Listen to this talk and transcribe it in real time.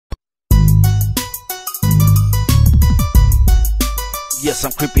Yes,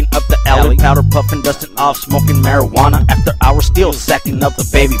 I'm creeping up the alley, powder puffing, dusting off, smoking marijuana. After hours, still sacking up the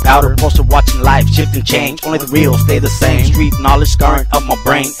baby powder. Poster watching life shift and change, only the real stay the same. Street knowledge scarring up my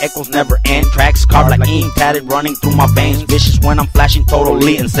brain, echoes never end. Tracks carved like ink, tatted running through my veins. Vicious when I'm flashing,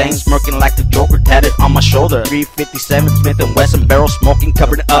 totally insane. Smirking like the Joker, tatted on my shoulder. 357 Smith & Wesson barrel smoking,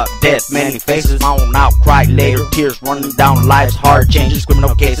 covered up, dead, many faces. My own outcry later, tears running down lives, hard changes,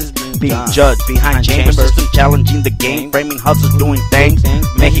 criminal cases being judged behind chambers. System challenging the game, framing hustlers doing things.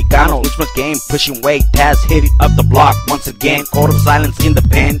 Mexicano, this much game, pushing weight, Taz hitting up the block once again. Code of silence in the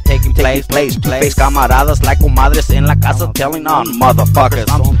pen, taking place. Two-face camaradas like comadres in la casa, telling on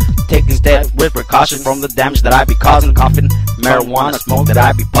motherfuckers. I'm taking steps with precaution from the damage that I be causing. Coughing marijuana smoke that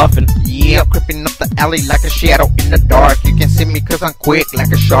I be puffing. Yeah, creeping up the alley like a shadow in the dark. You can see me cause I'm quick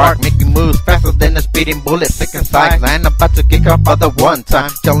like a shark, making moves faster than a speeding bullet, sick and sight. I ain't about to kick up other one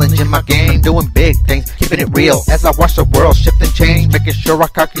time, challenging my game, doing big things, keeping it real as I watch the world shift and change, making sure I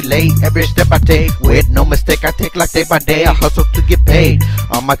calculate every step I take. With no mistake, I take like day by day, I hustle to get paid.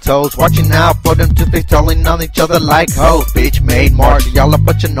 On my toes, watching out for them two-face, telling on each other like hoes. Bitch made marks, y'all a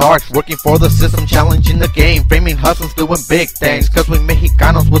bunch of narcs, working for the system, challenging the game, framing hustles, doing big things, cause we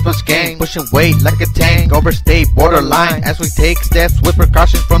Mexicanos with much game, pushing weight like a tank, overstay borderline, as we take steps with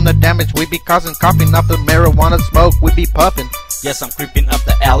precaution from the damage we be causing, coughing off the marijuana smoke we be puffing. Yes, I'm creeping up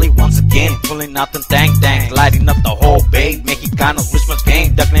the alley once again, pulling out them tangs, lighting up the whole bay. Mexicanos, which much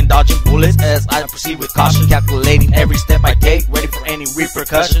game, ducking and dodging bullets as I proceed with caution, calculating every step I take, ready for any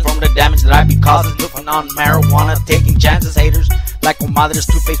repercussions from the damage that I be causing. Looking on marijuana, taking chances, haters like comadres,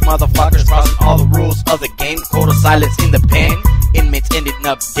 two-faced motherfuckers, crossing all the rules of the game. Code of silence in the pen, inmates ending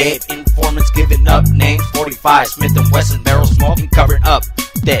up dead, informants giving up names. 45 Smith & Wesson barrel smoking, covered up,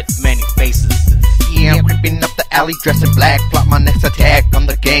 dead, many faces. Yeah, I'm creeping up the alley dressed in black, plot my next attack on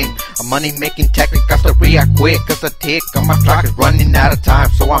the game. A money-making tactic, got to react quick, cause the tick on my clock is running out of time,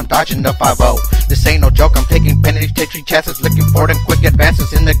 so I'm dodging the 5-0. This ain't no joke, I'm taking penalties, taking chances, looking for them quick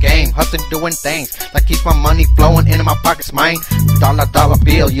advances in the game. Hustling, doing things, like keeps my money flowing into my pockets, mine. Dollar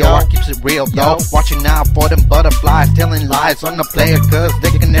bill, yo, I keeps it real, yo. Watching out for them butterflies, telling lies on the player, cause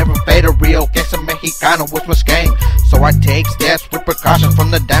they can never fade a real gangsta Mexicano with much game. So I take steps with precaution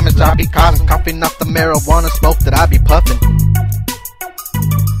from the damage I be causing, coughing off the marijuana smoke that I be puffing.